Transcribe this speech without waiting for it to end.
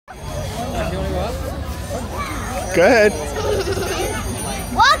Go ahead.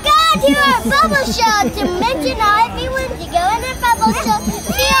 Welcome to our bubble show. To mention everyone to go in a bubble show.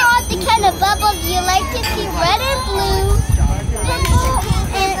 See all the kind of bubbles you like to see: red and blue, purple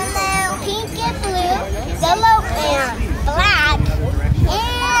and pink and blue, yellow and black,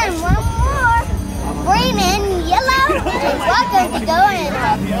 and one more, green and yellow. And welcome to go in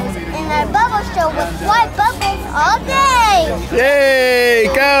our bubble show with white bubbles all day.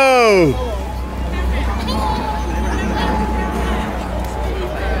 Yay! Go!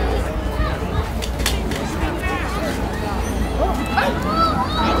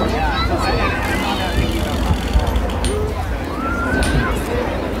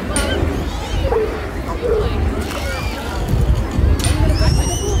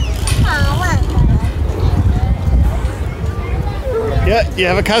 Yeah, you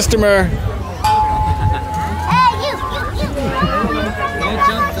have a customer. Hey, you.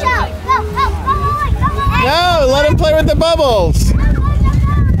 No, let him play with the bubbles.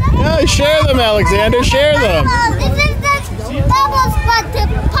 No, share them, Alexander. Share them. This is the bubble spot to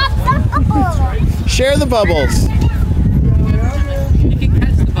pop the bubbles. Share the bubbles. You can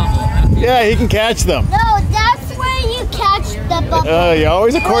catch the bubble. Yeah, he can catch them. No, that's where you catch the bubbles. Oh, you're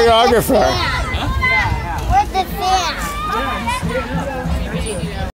always a choreographer.